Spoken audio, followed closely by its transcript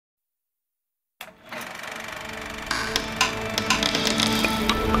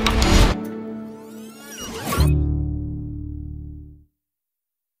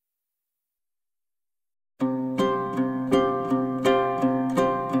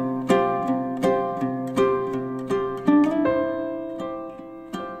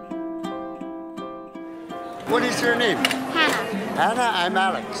name? Hannah. Hannah, I'm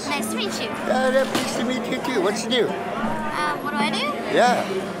Alex. Nice to meet you. Pleased to meet you too. What's new? What do I do? Yeah.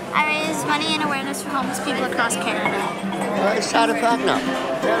 I raise money and awareness for homeless people across Canada. Nice out of fact now.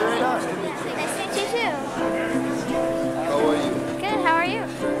 Yeah, right on. Nice to meet you too. How are you? Good, how are you?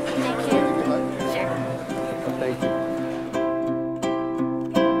 Thank you. Good luck. Sure. Thank you.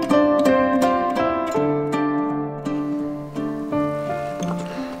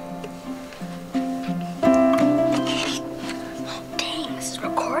 Dang, this is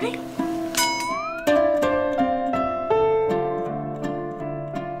recording?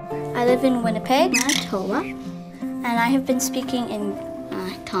 I live in Winnipeg, Manitoba, and I have been speaking in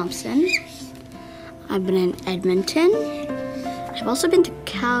Thompson. I've been in Edmonton. I've also been to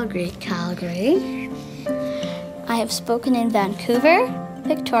Calgary. I have spoken in Vancouver,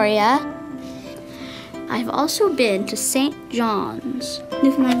 Victoria. I've also been to St. John's,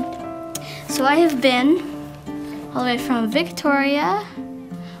 Newfoundland. So I have been all the way from Victoria,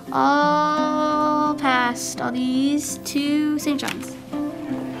 all past all these to St. John's.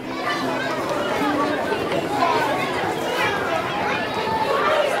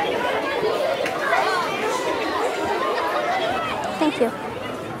 Thank you.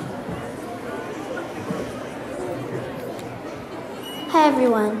 Hi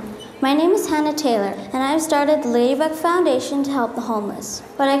everyone, my name is Hannah Taylor and I've started the Ladybug Foundation to help the homeless.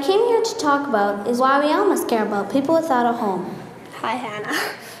 What I came here to talk about is why we all must care about people without a home. Hi Hannah.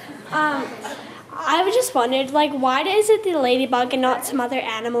 I was just wondered, why is it the ladybug and not some other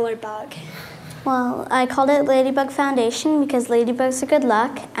animal or bug? Well, I called it Ladybug Foundation because ladybugs are good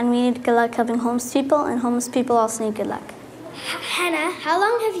luck and we need good luck helping homeless people, and homeless people also need good luck. Hannah, how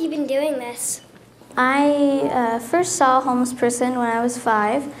long have you been doing this? I first saw a homeless person when I was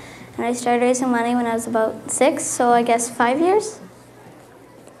 5, and I started raising money when I was about 6, so I guess 5 years.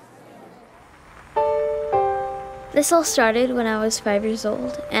 This all started when I was 5 years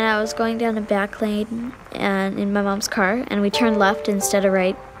old, and I was going down a back lane in my mom's car, and we turned left instead of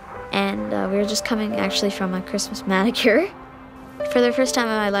right, and we were just coming actually from a Christmas manicure. For the first time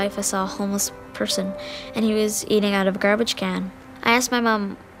in my life, I saw a homeless person, and he was eating out of a garbage can. I asked my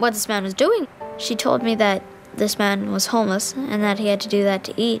mom what this man was doing. She told me that this man was homeless and that he had to do that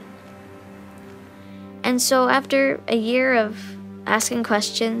to eat. And so after a year of asking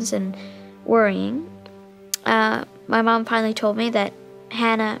questions and worrying, my mom finally told me that,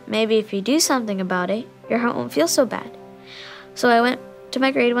 Hannah, maybe if you do something about it, your heart won't feel so bad. So I went to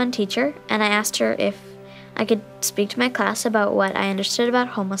my grade 1 teacher and I asked her if I could speak to my class about what I understood about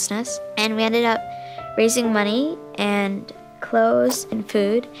homelessness, and we ended up raising money and clothes and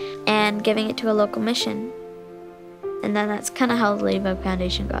food and giving it to a local mission. And then that's kind of how the Ladybug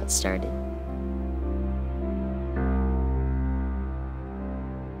Foundation got started.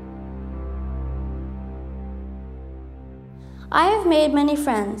 I have made many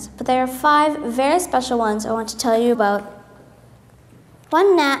friends, but there are 5 very special ones I want to tell you about.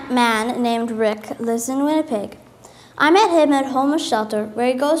 One man named Rick lives in Winnipeg. I met him at a homeless shelter where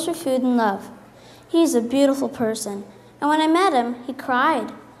he goes for food and love. He's a beautiful person, and when I met him, he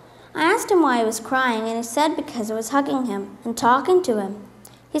cried. I asked him why he was crying, and he said because I was hugging him and talking to him.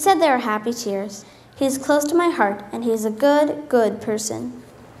 He said they were happy tears. He is close to my heart, and he is a good, good person.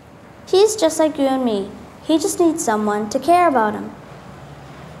 He's just like you and me. He just needs someone to care about him.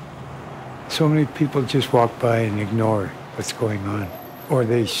 So many people just walk by and ignore what's going on, or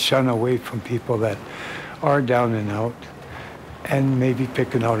they shun away from people that are down and out and maybe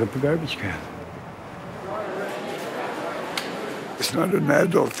picking out of the garbage can. It's not an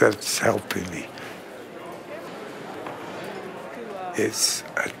adult that's helping me. It's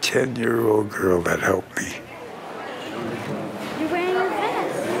a 10-year-old girl that helped me. You're wearing your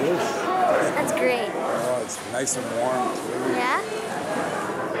vest. That's great. Oh, it's nice and warm too. Yeah? I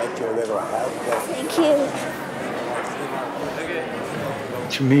like your little hat. Thank you.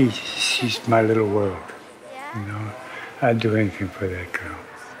 To me, she's my little world. You know, I'd do anything for that girl.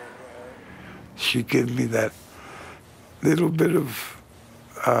 She gave me that little bit of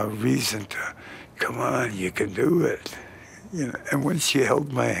reason to, come on, you can do it. You know, and when she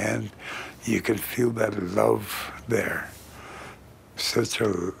held my hand, you can feel that love there. Such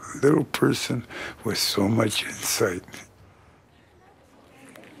a little person with so much insight.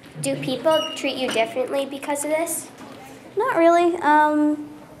 Do people treat you differently because of this? Not really.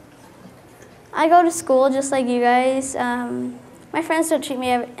 I go to school just like you guys. My friends don't treat me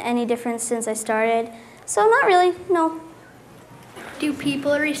any different since I started. So not really, no. Do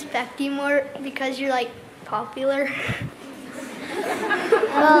people respect you more because you're popular?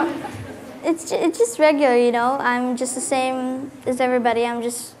 Well, it's just regular, you know. I'm just the same as everybody. I'm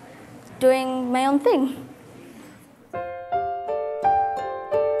just doing my own thing.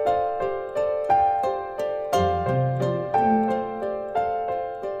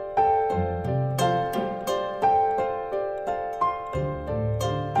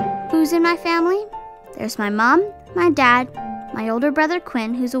 who's in my family? There's my mom, my dad, my older brother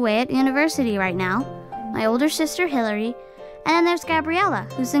Quinn, who's away at university right now, my older sister Hillary, and then there's Gabriella,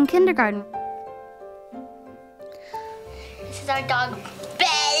 who's in kindergarten. This is our dog,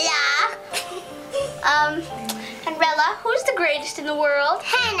 Bella. And Rella, who's the greatest in the world?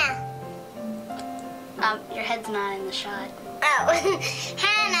 Hannah. Your head's not in the shot. Oh,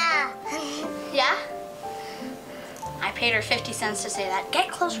 Hannah. Yeah? I paid her 50 cents to say that. Get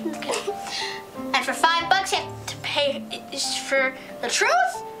close from the camera. And for $5, you have to pay, for the truth,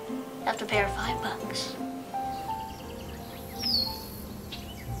 you have to pay her $5.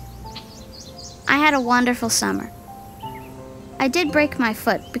 I had a wonderful summer. I did break my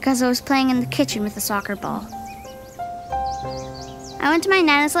foot because I was playing in the kitchen with a soccer ball. I went to my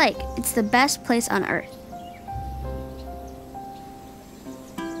Nana's lake. It's the best place on earth.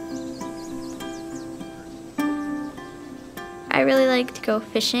 I really like to go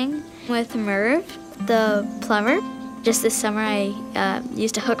fishing with Merv, the plumber. Just this summer I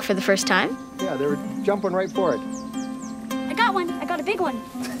used a hook for the first time. Yeah, they were jumping right for it. I got one. I got a big one.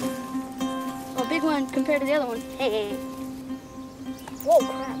 Well, a big one compared to the other one. Hey. Whoa,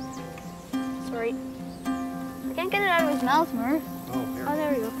 crap. Sorry. I can't get it out of his mouth, Merv. Oh,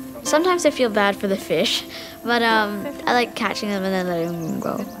 there we go. Sometimes I feel bad for the fish, but I like catching them and then letting them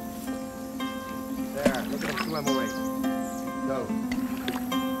go. There, look at them swim away. Go.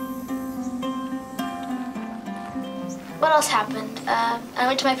 What else happened? I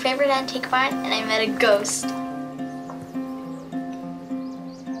went to my favorite antique barn and I met a ghost.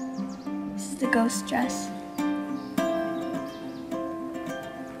 This is the ghost dress.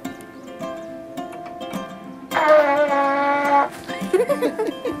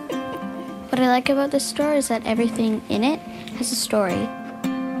 What I like about this store is that everything in it has a story.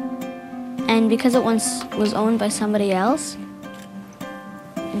 And because it once was owned by somebody else,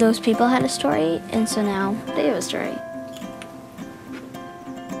 those people had a story, and so now they have a story.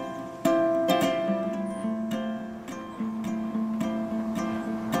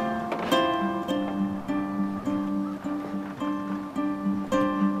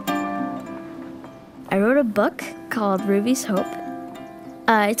 I wrote a book called Ruby's Hope.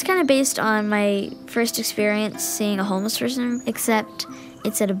 It's kind of based on my first experience seeing a homeless person, except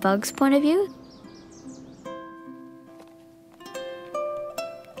it's at a bug's point of view.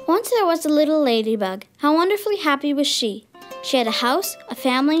 Once there was a little ladybug. How wonderfully happy was she. She had a house, a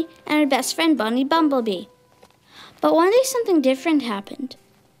family, and her best friend Bunny Bumblebee. But one day something different happened.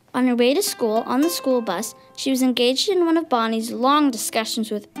 On her way to school, on the school bus, she was engaged in one of Bonnie's long discussions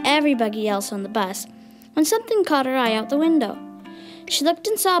with everybody else on the bus, when something caught her eye out the window. She looked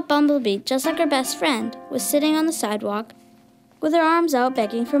and saw Bumblebee, just like her best friend, was sitting on the sidewalk with her arms out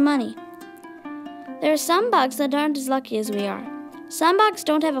begging for money. There are some bugs that aren't as lucky as we are. Some bugs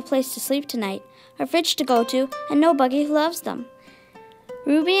don't have a place to sleep tonight, a fridge to go to, and no buggy who loves them.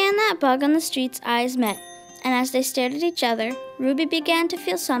 Ruby and that bug on the street's eyes met, and as they stared at each other, Ruby began to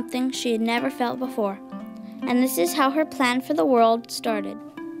feel something she had never felt before. And this is how her plan for the world started.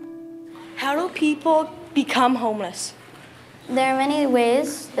 How do people become homeless? There are many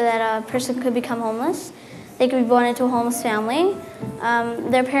ways that a person could become homeless. They could be born into a homeless family.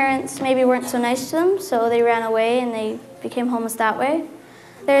 Their parents maybe weren't so nice to them, so they ran away and they became homeless that way.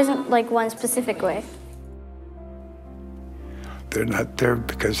 There isn't like one specific way. They're not there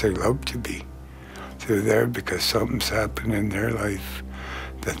because they love to be. They're there because something's happened in their life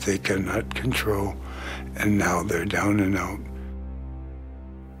that they cannot control, and now they're down and out.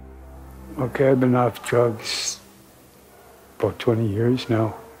 Okay, I've been off drugs about 20 years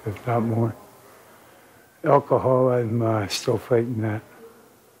now, if not more. Alcohol, I'm still fighting that.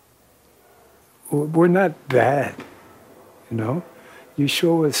 We're not bad, you know? You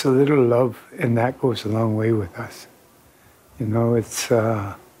show us a little love, and that goes a long way with us. You know, it's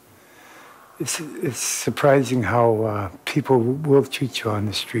surprising how people will treat you on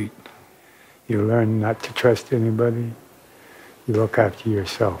the street. You learn not to trust anybody. You look after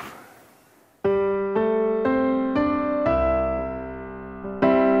yourself.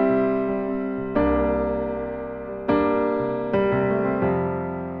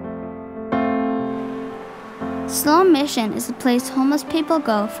 Slow Mission is a place homeless people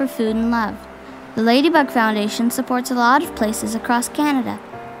go for food and love. The Ladybug Foundation supports a lot of places across Canada.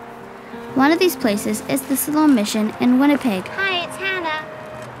 One of these places is the Slow Mission in Winnipeg. Hi, it's Hannah.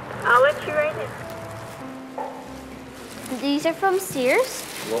 I'll let you write it. These are from Sears,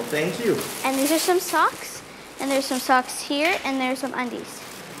 Well, thank you. and these are some socks, and there's some socks here, and there's some undies.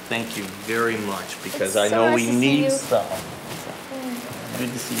 Thank you very much, because It's I so know nice we to see need you. some.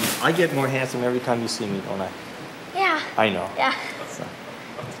 Good to see you. I get more handsome every time you see me, don't I? Yeah. I know. Yeah. So.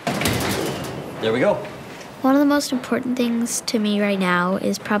 There we go. One of the most important things to me right now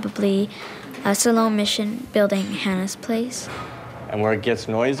is probably Siloam Mission building Hannah's place. And where it gets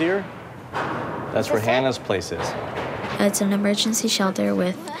noisier, that's where Hannah's place is. It's an emergency shelter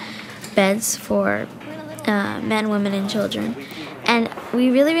with beds for men, women, and children. And we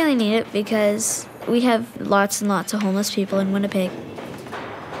really, really need it because we have lots and lots of homeless people in Winnipeg.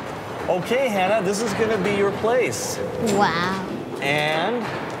 Okay, Hannah, this is gonna be your place. Wow. And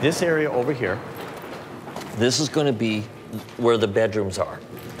this area over here, this is gonna be where the bedrooms are.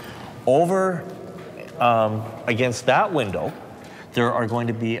 Over against that window, there are going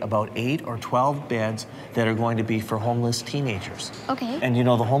to be about 8 or 12 beds that are going to be for homeless teenagers. Okay. And you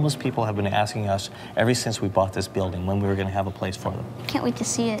know, the homeless people have been asking us ever since we bought this building when we were gonna have a place for them. Can't wait to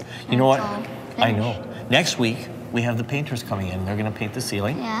see it. You know what? It's all I finished. know. Next week, we have the painters coming in. They're gonna paint the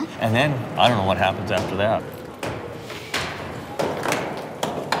ceiling. Yeah. And then, I don't know what happens after that.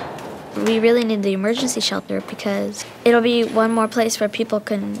 We really need the emergency shelter because it'll be one more place where people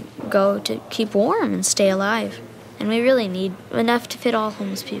can go to keep warm and stay alive. And we really need enough to fit all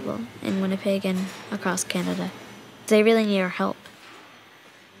homeless people in Winnipeg and across Canada. They really need our help.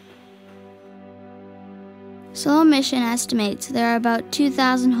 Siloam Mission estimates there are about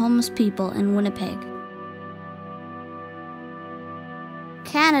 2,000 homeless people in Winnipeg.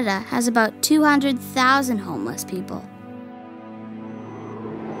 Canada has about 200,000 homeless people.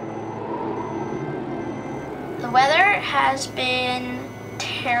 The weather has been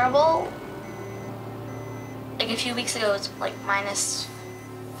terrible. Like a few weeks ago, it was like minus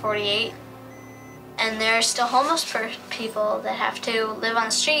 48. And there are still homeless people that have to live on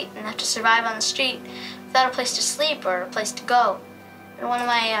the street and have to survive on the street without a place to sleep or a place to go. And one of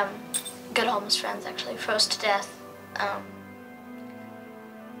my good homeless friends actually froze to death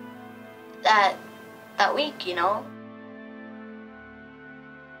that week, you know.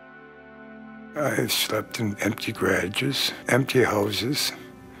 I have slept in empty garages, empty houses.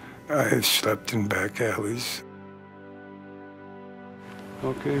 I have slept in back alleys.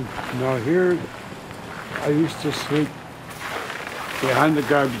 Okay, now here, I used to sleep behind the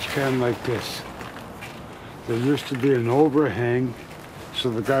garbage can like this. There used to be an overhang, so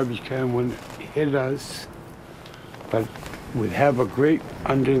the garbage can wouldn't hit us, but we'd have a grate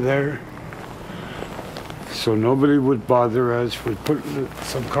under there, so nobody would bother us. We'd put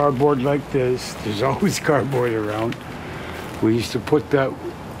some cardboard like this. There's always cardboard around. We used to put that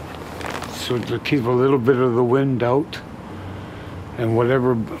so to keep a little bit of the wind out. And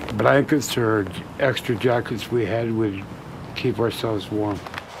whatever blankets or extra jackets we had would keep ourselves warm.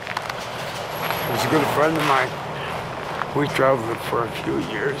 He was a good friend of mine. We traveled for a few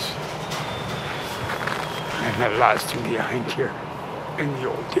years. And I lost him behind here in the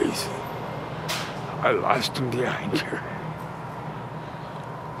old days. I lost him behind here.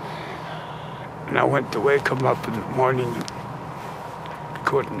 And I went to wake him up in the morning.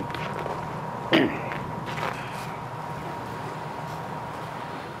 Couldn't.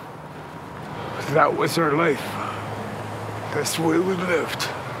 That was our life. That's the way we lived.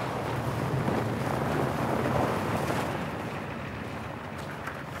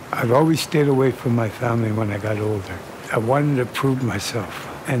 I've always stayed away from my family when I got older. I wanted to prove myself,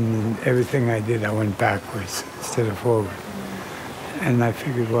 and everything I did, I went backwards instead of forward. And I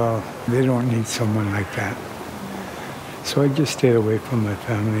figured, well, they don't need someone like that. So I just stayed away from my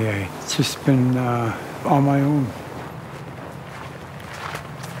family. I've just been on my own.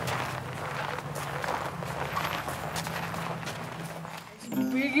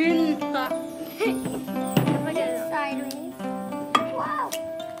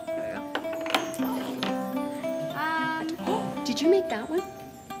 Did you make that one?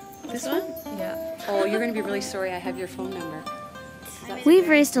 This one? Yeah. Oh, you're going to be really sorry I have your phone number. We've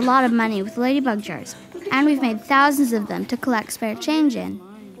raised a lot of money with ladybug jars, and we've made thousands of them to collect spare change in.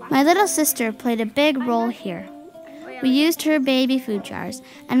 My little sister played a big role here. We used her baby food jars,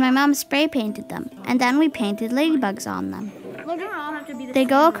 and my mom spray painted them, and then we painted ladybugs on them. They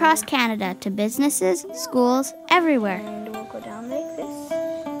go across Canada to businesses, schools, everywhere. And we'll go down like this.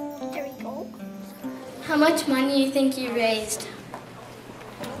 There we go. How much money do you think you raised?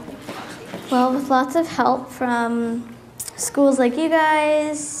 Well, with lots of help from schools like you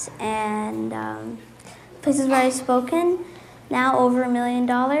guys and places where I've spoken, now over $1 million.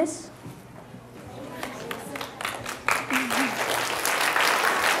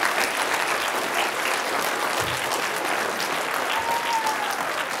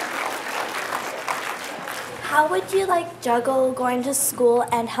 How would you juggle going to school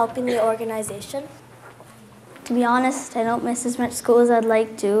and helping the organization? To be honest, I don't miss as much school as I'd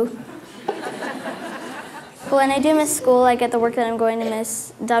like to. When I do miss school, I get the work that I'm going to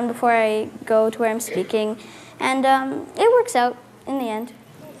miss done before I go to where I'm speaking, and it works out in the end.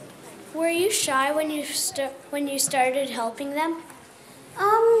 Were you shy when you started helping them?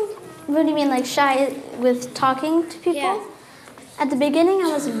 What do you mean, like shy with talking to people? Yeah. At the beginning,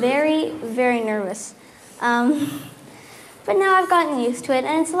 I was very, very nervous. But now I've gotten used to it,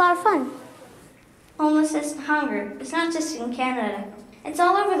 and it's a lot of fun. Homelessness and hunger, it's not just in Canada. It's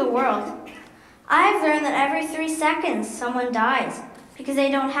all over the world. I've learned that every 3 seconds, someone dies because they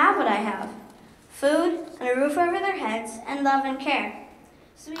don't have what I have. Food, and a roof over their heads, and love and care.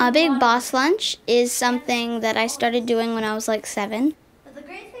 A Big Boss Lunch is something that I started doing when I was like 7.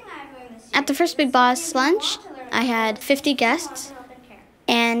 At the first Big Boss Lunch, I had 50 guests,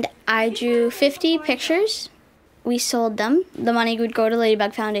 and I drew 50 pictures. We sold them. The money would go to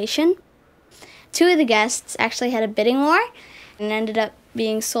Ladybug Foundation. 2 of the guests actually had a bidding war and ended up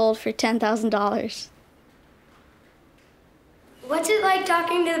being sold for $10,000. What's it like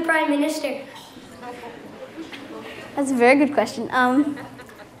talking to the Prime Minister? That's a very good question.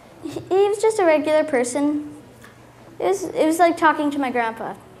 He was just a regular person. It was like talking to my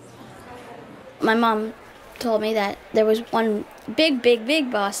grandpa. My mom told me that there was one big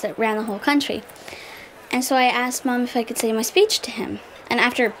boss that ran the whole country. And so I asked Mom if I could say my speech to him. And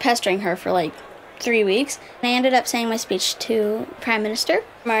after pestering her for like 3 weeks, I ended up saying my speech to Prime Minister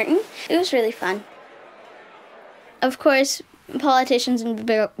Martin. It was really fun. Of course, politicians and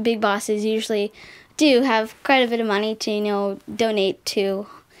big bosses usually do have quite a bit of money to, donate to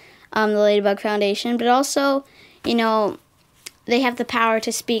the Ladybug Foundation, but also, they have the power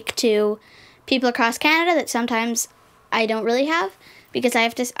to speak to people across Canada that sometimes I don't really have, because I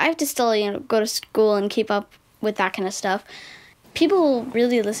have to still, go to school and keep up with that kind of stuff. People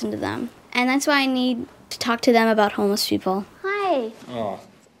really listen to them, and that's why I need to talk to them about homeless people. Hi. Oh,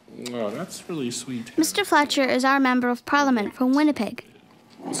 that's really sweet. Mr. Fletcher is our member of Parliament from Winnipeg.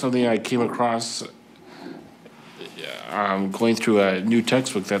 Something I came across going through a new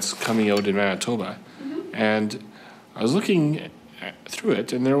textbook that's coming out in Manitoba, and I was looking through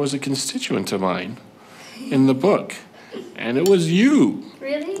it, and there was a constituent of mine in the book, and it was you.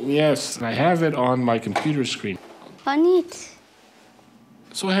 Really? Yes, and I have it on my computer screen. Oh, neat.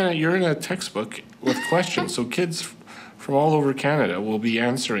 So Hannah, you're in a textbook with questions, so kids from all over Canada will be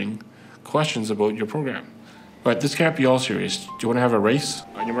answering questions about your program. But this can't be all serious. Do you want to have a race?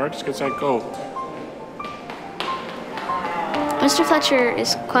 On your marks, get set, go. Mr. Fletcher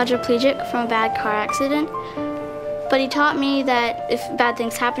is quadriplegic from a bad car accident, but he taught me that if bad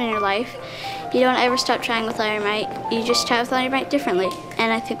things happen in your life, you don't ever stop trying with all your might. You just try with all your might differently,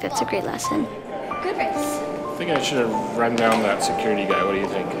 and I think that's a great lesson. Good race. I think I should have run down that security guy. What do you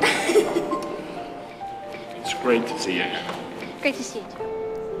think? It's great to see you. Great to see you too.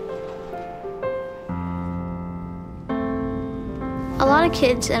 A lot of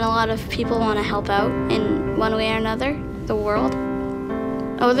kids and a lot of people want to help out in one way or another, the world,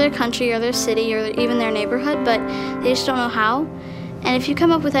 or their country, or their city, or even their neighborhood, but they just don't know how. And if you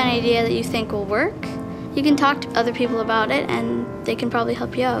come up with an idea that you think will work, you can talk to other people about it, and they can probably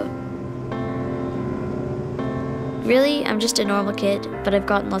help you out. Really, I'm just a normal kid, but I've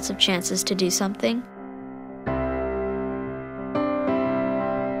gotten lots of chances to do something.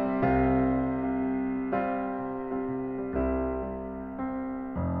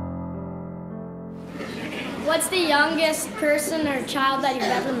 What's the youngest person or child that you've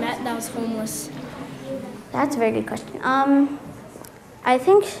ever met that was homeless? That's a very good question. I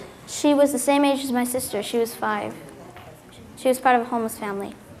think she was the same age as my sister. She was 5. She was part of a homeless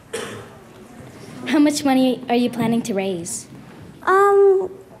family. How much money are you planning to raise?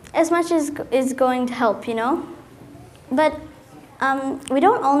 As much as is going to help, But we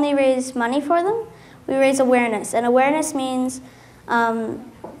don't only raise money for them, we raise awareness. And awareness means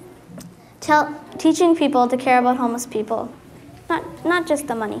teaching people to care about homeless people, not just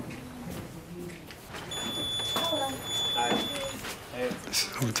the money.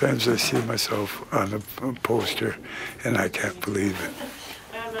 Sometimes I see myself on a poster and I can't believe it.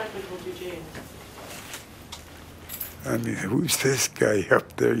 I mean, who's this guy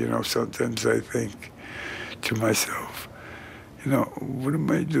up there? Sometimes I think to myself, what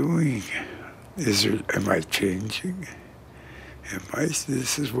am I doing? Am I changing?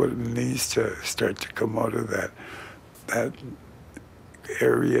 This is what needs to start to come out of that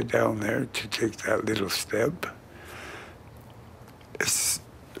area down there, to take that little step. It's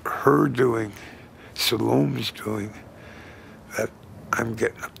her doing, Salome's doing, that I'm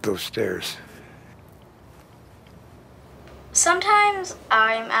getting up those stairs. Sometimes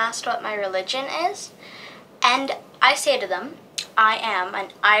I'm asked what my religion is, and I say to them, I am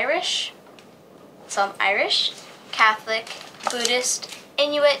an Irish So I'm Irish, Catholic, Buddhist,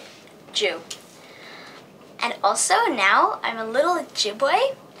 Inuit, Jew. And also now I'm a little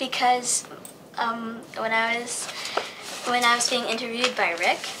Ojibwe because when I was being interviewed by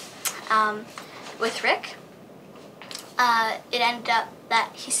Rick, with Rick, it ended up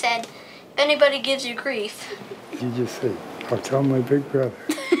that he said, if anybody gives you grief. You just say, I'll tell my big brother.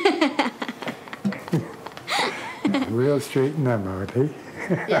 We'll straighten them out, eh?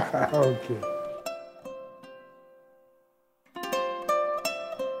 Yeah. Okay.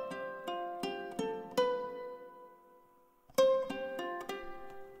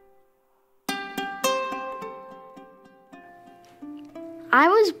 I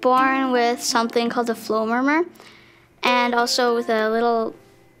was born with something called a flow murmur, and also with a little,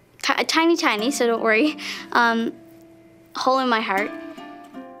 tiny, so don't worry, hole in my heart.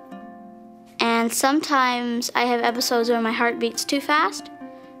 And sometimes I have episodes where my heart beats too fast.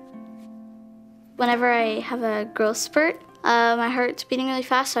 Whenever I have a growth spurt, my heart's beating really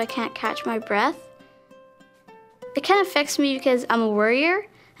fast, so I can't catch my breath. It kind of affects me because I'm a worrier,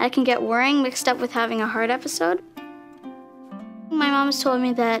 and I can get worrying mixed up with having a heart episode. My mom has told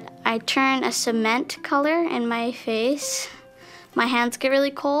me that I turn a cement color in my face. My hands get really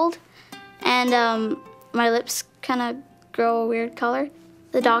cold, and my lips kind of grow a weird color.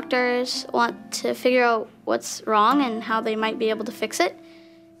 The doctors want to figure out what's wrong and how they might be able to fix it.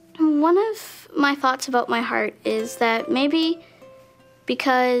 One of my thoughts about my heart is that maybe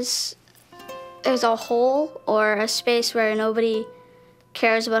because there's a hole or a space where nobody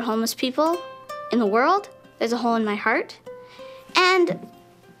cares about homeless people in the world, there's a hole in my heart. And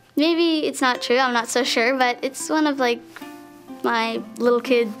maybe it's not true, I'm not so sure, but it's one of like my little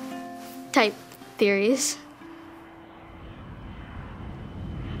kid type theories.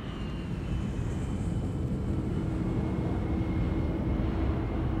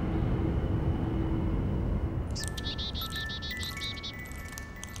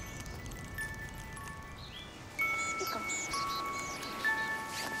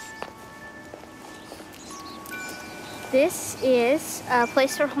 This is a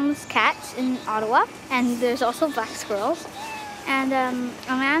place for homeless cats in Ottawa, and there's also black squirrels. And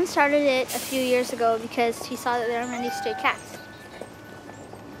a man started it a few years ago because he saw that there are many stray cats.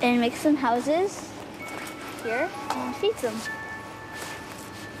 And makes them houses here and feeds them.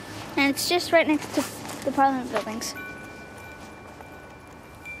 And it's just right next to the Parliament buildings.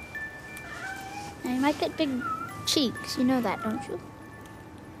 And you might get big cheeks, you know that, don't you?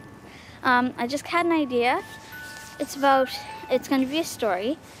 I just had an idea. It's going to be a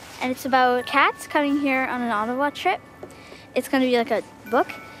story, and it's about cats coming here on an Ottawa trip. It's going to be like a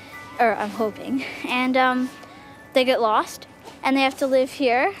book, or I'm hoping, and they get lost, and they have to live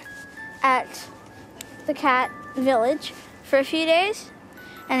here at the cat village for a few days,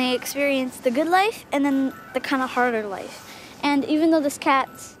 and they experience the good life and then the kind of harder life. And even though this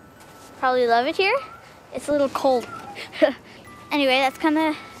cats probably love it here, it's a little cold. Anyway, that's kind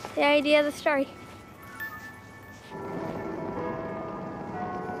of the idea of the story.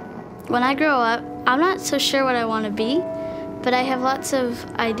 When I grow up, I'm not so sure what I want to be, but I have lots of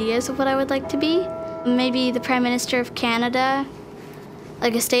ideas of what I would like to be. Maybe the Prime Minister of Canada,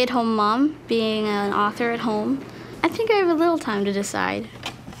 like a stay-at-home mom, being an author at home. I think I have a little time to decide.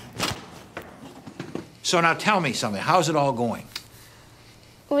 So now tell me something, how's it all going?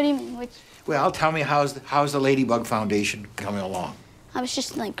 What do you mean? Well, tell me how's the Ladybug Foundation coming along? I was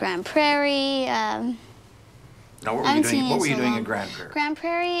just in like Grand Prairie. Now, what were you doing in Grand Prairie? Grand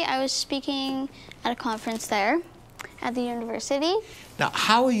Prairie, I was speaking at a conference there at the university. Now,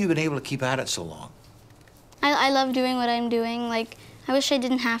 how have you been able to keep at it so long? I love doing what I'm doing. Like, I wish I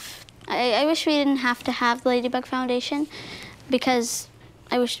wish we didn't have to have the Ladybug Foundation, because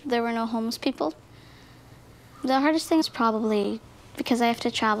I wish there were no homeless people. The hardest thing is probably because I have to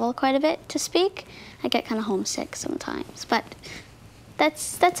travel quite a bit to speak. I get kind of homesick sometimes, but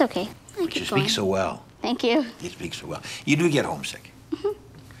that's okay. But you speak so well. Thank you. You speak so well. You do get homesick. Mm-hmm.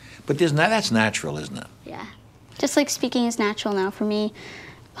 But that's natural, isn't it? Yeah. Just like speaking is natural now, for me,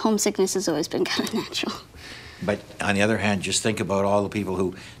 homesickness has always been kind of natural. But on the other hand, just think about all the people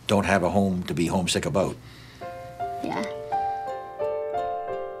who don't have a home to be homesick about. Yeah.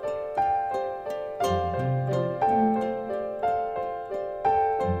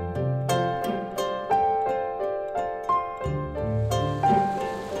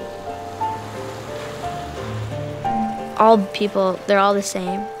 All people, they're all the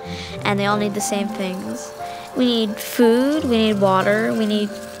same, and they all need the same things. We need food, we need water, we need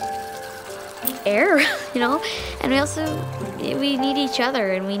air, you know? And we need each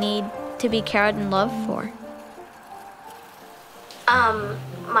other, and we need to be cared and loved for.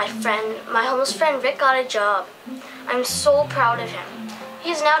 My homeless friend Rick got a job. I'm so proud of him.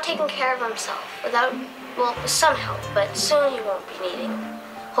 He's now taking care of himself without, well, with some help, but soon he won't be needing,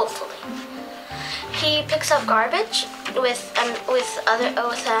 hopefully. He picks up garbage with a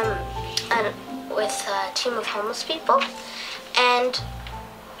team of homeless people, and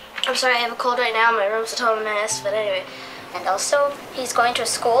I'm sorry, I have a cold right now. My room's a total mess, but anyway. And also, he's going to a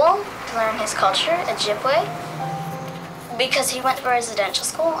school to learn his culture, Ojibwe, because he went to residential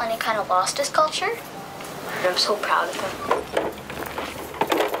school and he kind of lost his culture. And I'm so proud of him.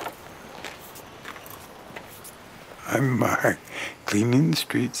 I'm cleaning the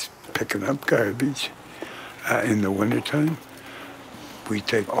streets, picking up garbage. In the wintertime, we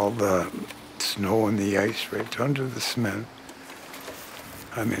take all the snow and the ice right down to the cement.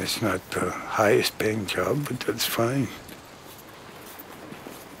 I mean, it's not the highest paying job, but that's fine.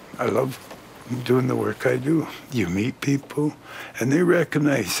 I love doing the work I do. You meet people, and they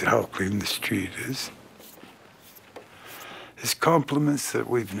recognize how clean the street is. It's compliments that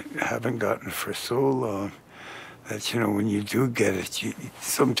we haven't gotten for so long that, you know, when you do get it,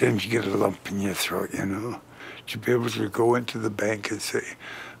 sometimes you get a lump in your throat, you know. To be able to go into the bank and say,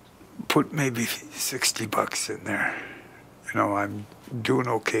 put maybe $60 in there. You know, I'm doing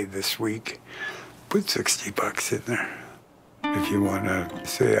okay this week. Put $60 in there. If you want to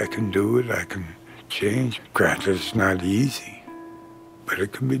say I can do it, I can change. Granted, it's not easy, but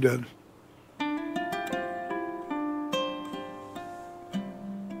it can be done.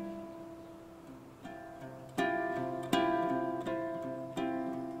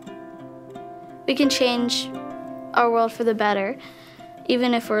 We can change our world for the better,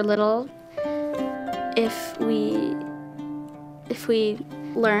 even if we're little. If we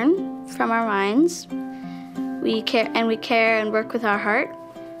learn from our minds, we care and work with our heart,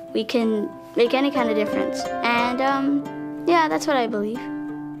 we can make any kind of difference. And yeah, that's what I believe.